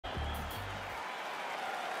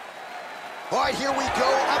All right, here we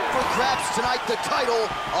go. Up for grabs tonight, the title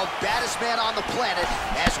of baddest man on the planet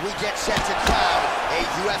as we get set to crown a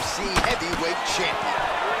UFC heavyweight champion.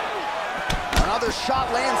 Another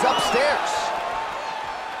shot lands upstairs.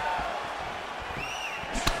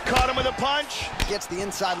 Caught him with a punch. Gets the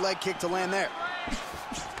inside leg kick to land there.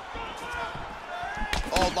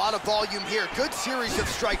 Oh, a lot of volume here. Good series of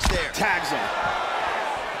strikes there. Tags him.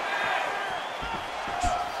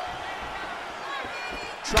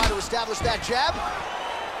 Try to establish that jab.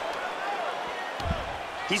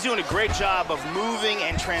 He's doing a great job of moving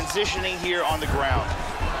and transitioning here on the ground.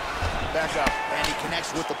 Back up. And he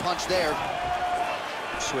connects with the punch there.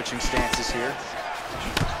 Switching stances here.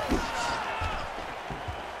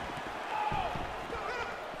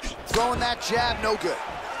 Throwing that jab, no good.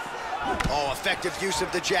 Oh, effective use of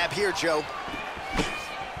the jab here, Joe.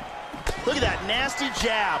 Look at that nasty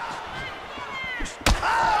jab.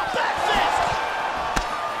 Oh, back fist!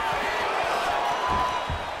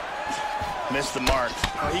 Missed the mark.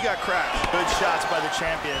 Oh, he got cracked. Good shots by the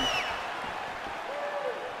champion.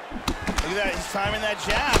 Look at that, he's timing that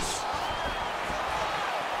jab.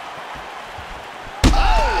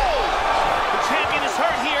 Oh! The champion is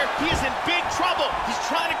hurt here. He is in big trouble. He's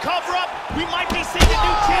trying to cover up. We might be seeing a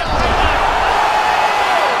new champ right now.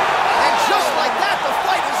 And just like that, the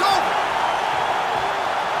fight is over.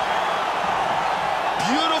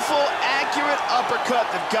 Beautiful, accurate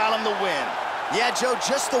uppercut that got him the win. Yeah, Joe,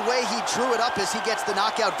 just the way he drew it up as he gets the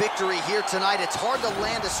knockout victory here tonight, it's hard to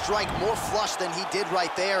land a strike more flush than he did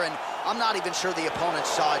right there, and I'm not even sure the opponent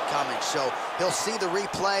saw it coming. So he'll see the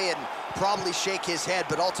replay and probably shake his head,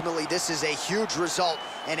 but ultimately this is a huge result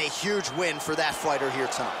and a huge win for that fighter here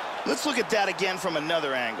tonight. Let's look at that again from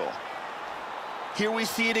another angle. Here we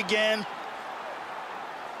see it again.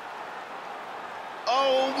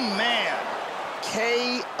 Oh, man.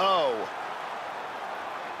 KO.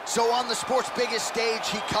 So on the sport's biggest stage,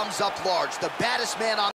 he comes up large. The baddest man on